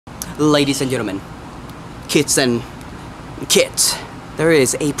Ladies and gentlemen, kids and kids, there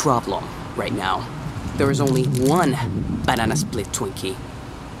is a problem right now. There is only one banana split Twinkie.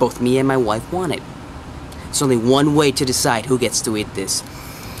 Both me and my wife want it. It's only one way to decide who gets to eat this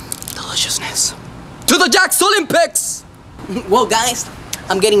deliciousness. To the Jakks Olympics! Well guys,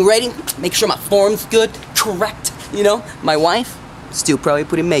 I'm getting ready. Make sure my form's good, correct. You know, my wife, still probably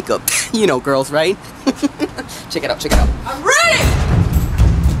putting makeup. You know girls, right? Check it out, check it out. I'm ready!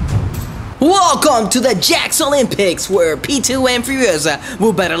 Welcome to the Jakks Olympics, where Pitu and Furiosa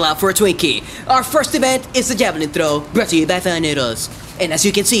will battle out for a Twinkie. Our first event is the javelin throw, brought to you by Fine Noodles. And as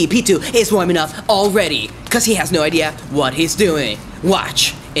you can see, Pitu is warming up already, because he has no idea what he's doing.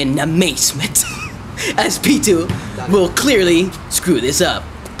 Watch in amazement, as Pitu will clearly screw this up.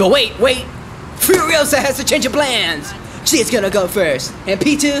 But wait, Furiosa has to change of plans. She's gonna go first, and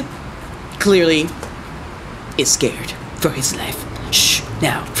Pitu clearly is scared for his life. Shh,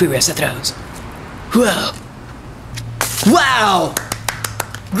 now Furiosa throws. Whoa! Wow!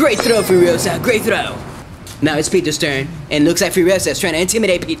 Great throw, Furiosa, great throw. Now it's Pitu's turn, and looks like Furiosa is trying to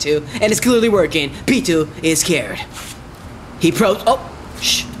intimidate Pitu, and it's clearly working. Pitu is scared. He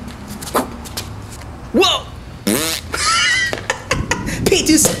shh. Whoa!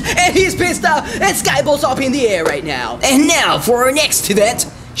 Pitu's, and he's pissed off, and Skyball's up in the air right now. And now for our next event,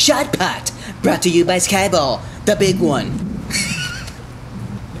 Shot Put, brought to you by Skyball, the big one.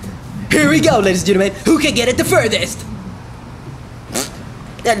 Here we go, ladies and gentlemen. Who can get it the furthest?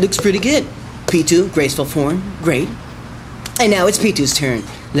 That looks pretty good. Pitu, graceful form, great. And now it's Pitu's turn,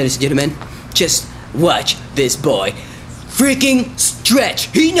 ladies and gentlemen. Just watch this boy freaking stretch.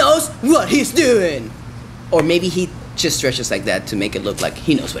 He knows what he's doing. Or maybe he just stretches like that to make it look like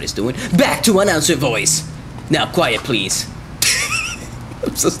he knows what he's doing. Back to announcer voice. Now quiet, please.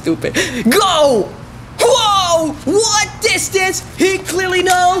 I'm so stupid. Go! Whoa! What distance? He clearly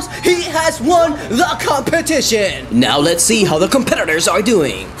knows he has won the competition. Now let's see how the competitors are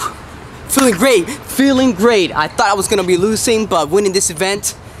doing. Feeling great. I thought I was gonna be losing, but winning this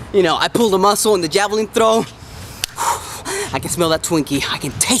event, you know, I pulled a muscle in the javelin throw. I can smell that Twinkie. I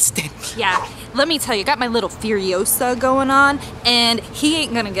can taste it. Yeah, let me tell you, I got my little Furiosa going on, and he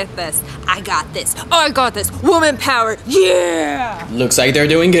ain't gonna get this. I got this. I got this. Woman power. Yeah! Looks like they're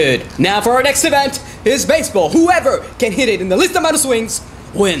doing good. Now for our next event is baseball. Whoever can hit it in the least amount of swings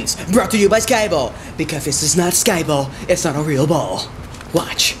wins. Brought to you by Skyball. Because if this is not Skyball, it's not a real ball.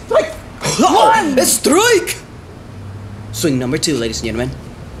 Watch. Oh, a strike! Swing number 2, ladies and gentlemen.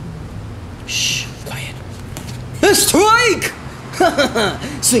 Shh, quiet. A strike!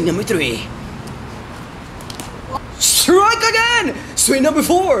 Swing number 3. Strike again! Swing number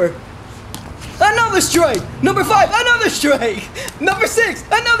 4. Another strike! Number 5, another strike! Number 6,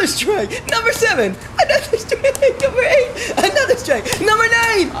 another strike! Number 7, another strike! Number 8, another strike! Number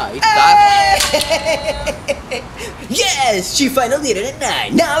 9! Hey! Yes! She finally hit it at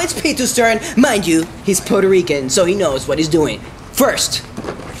 9. Now it's Pitu's turn. Mind you, he's Puerto Rican, so he knows what he's doing. First,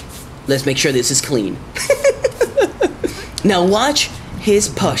 let's make sure this is clean. Now watch his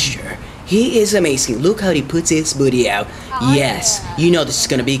posture. He is amazing. Look how he puts his booty out. Oh, yes, yeah. You know this is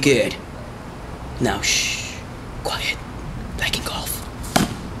gonna be good. Now, shh, quiet, like in golf.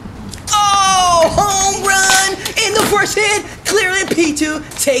 Oh, home run in the first hit. Clearly Pitu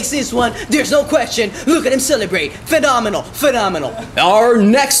takes this one. There's no question. Look at him celebrate. Phenomenal. Our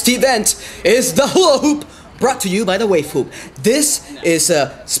next event is the hula hoop, brought to you by the wave hoop. This is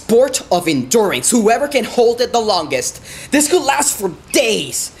a sport of endurance. Whoever can hold it the longest, this could last for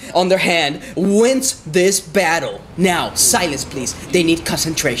days on their hand, wins this battle. Now, silence please. They need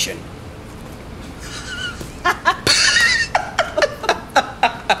concentration.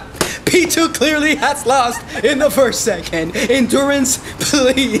 Pitu clearly has lost in the first second. Endurance,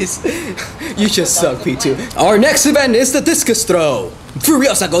 please. You just suck, Pitu. Our next event is the discus throw.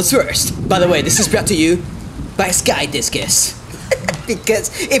 Furiosa goes first. By the way, this is brought to you by Sky Discus. Because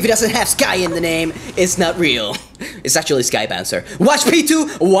if it doesn't have Sky in the name, it's not real. It's actually Sky Bouncer. Watch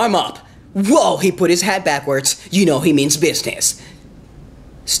Pitu warm up. Whoa, he put his hat backwards. You know he means business.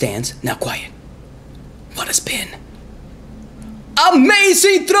 Stands, now quiet. What a spin.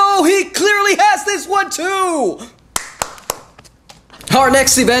 Amazing throw! He clearly has this one too! Our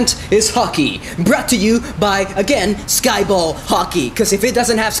next event is hockey, brought to you by, again, Skyball Hockey. Because if it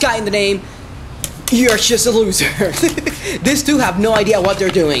doesn't have Sky in the name, you're just a loser. These two have no idea what they're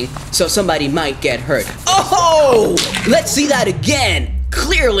doing, so somebody might get hurt. Oh! Let's see that again.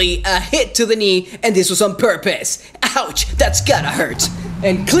 Clearly a hit to the knee, and this was on purpose. Ouch, that's gotta hurt.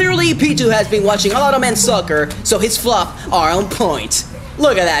 And clearly Pitu has been watching a lot of men's soccer, so his flop are on point.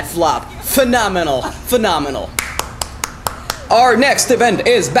 Look at that flop. Phenomenal. Our next event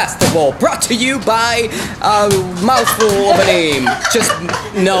is basketball, brought to you by a mouthful of a name. Just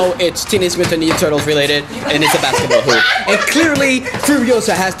know it's Teenage Mutant Ninja Turtles related, and it's a basketball hoop. And clearly,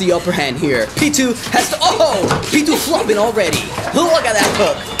 Furiosa has the upper hand here. Pitu has the, Pitu flopping already. Look at that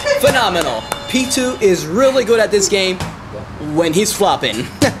hook, phenomenal. Pitu is really good at this game when he's flopping.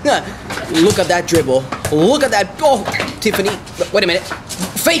 Look at that dribble. Look at that, Tiffany, wait a minute,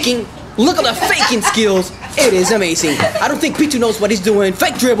 faking. Look at the faking skills. It is amazing. I don't think Pitu knows what he's doing.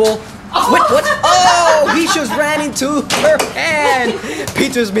 Fake dribble. What? Oh, he just ran into her hand.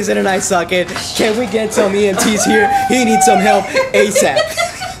 Pitu's missing an eye socket. Can we get some EMTs here? He needs some help ASAP.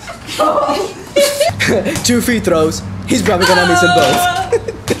 2 free throws. He's probably gonna miss them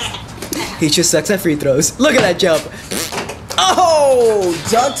both. He just sucks at free throws. Look at that jump. Oh,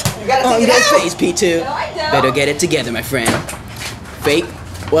 dunked on his face, Pitu. Better get it together, my friend. Fake.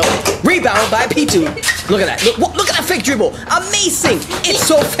 Well, rebound by Pitu. Look at that. Look at that fake dribble. Amazing. It's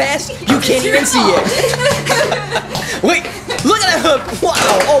so fast, you can't even see it. Wait, look at that hook.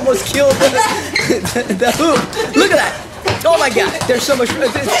 Wow, almost killed the hoop. Look at that. Oh my god, there's so much.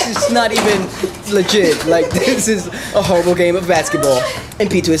 This is not even legit. Like, this is a horrible game of basketball. And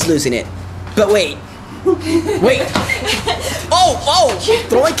Pitu is losing it. But wait. Oh,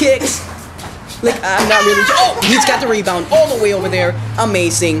 throwing kicks. Like, I'm not really sure. Oh, he's got the rebound all the way over there.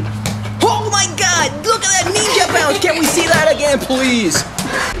 Amazing. Oh my god, look at that ninja bounce. Can we see that again, please?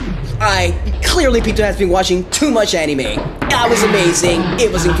 Clearly Pitu has been watching too much anime. That was amazing.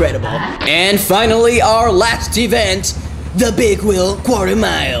 It was incredible. And finally, our last event, the Big Wheel Quarter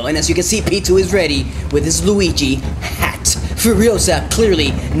Mile. And as you can see, Pitu is ready with his Luigi hat. Furiosa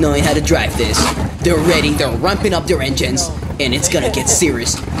clearly knowing how to drive this. They're ready, they're ramping up their engines, and it's gonna get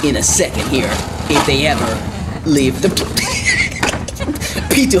serious in a second here, if they ever leave the...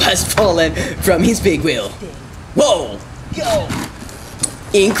 Pitu has fallen from his big wheel. Whoa!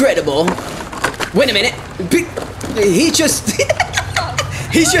 Incredible. Wait a minute. He just...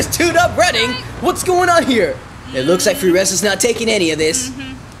 He's just tuned up running. What's going on here? It looks like Furiosa's not taking any of this.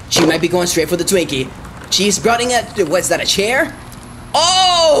 She might be going straight for the Twinkie. She's running at... What's that, a chair?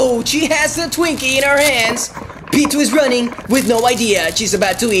 Oh, she has the Twinkie in her hands. Pitu is running with no idea she's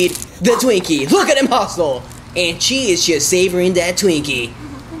about to eat the Twinkie. Look at him hustle. And she is just savoring that Twinkie.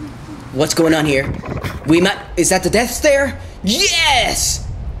 What's going on here? Is that the death stare? Yes!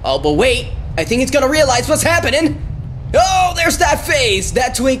 Oh, but wait. I think it's gonna realize what's happening. Oh, there's that face.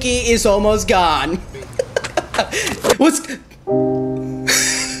 That Twinkie is almost gone. What's...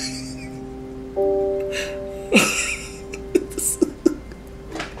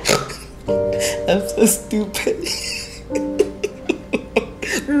 I'm so stupid.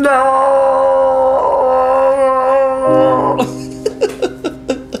 No!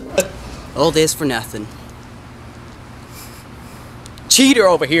 All this for nothing. Cheater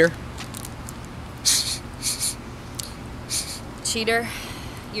over here. Cheater?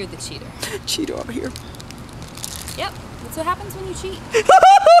 You're the cheater. Cheater over here. Yep, that's what happens when you cheat.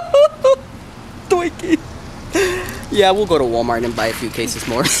 Twinkie. Yeah, we'll go to Walmart and buy a few cases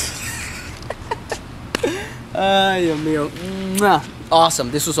more. Ay, Dios mío.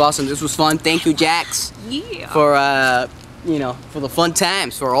 Awesome. This was awesome. This was fun. Thank you, Jakks. Yeah. For for the fun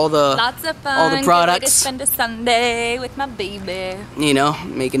times, for all the lots of fun. all the products. Get ready to spend a Sunday with my baby. You know,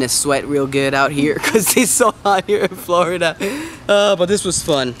 making us sweat real good out here because it's so hot here in Florida. But this was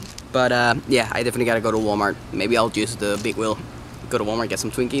fun. But yeah, I definitely gotta go to Walmart. Maybe I'll use the big wheel. Go to Walmart, get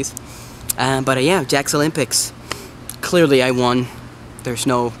some Twinkies. But yeah, Jakks Olympics. Clearly, I won. There's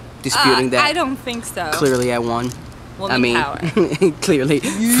no disputing that. I don't think so. Clearly, I won. Woman power. Clearly,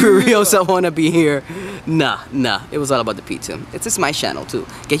 Furiosa wanna be here. Nah. It was all about the Pitu. It's my channel too.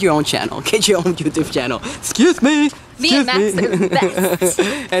 Get your own channel. Get your own YouTube channel. Excuse me. Me and Max are the best.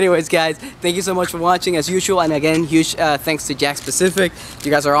 Anyways, guys, thank you so much for watching as usual. And again, huge thanks to Jakks Pacific.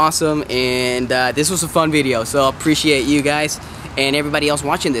 You guys are awesome. And this was a fun video. So appreciate you guys and everybody else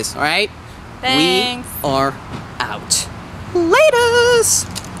watching this. All right. Thanks. We are out. Laters.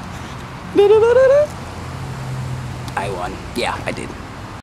 I won. Yeah, I did.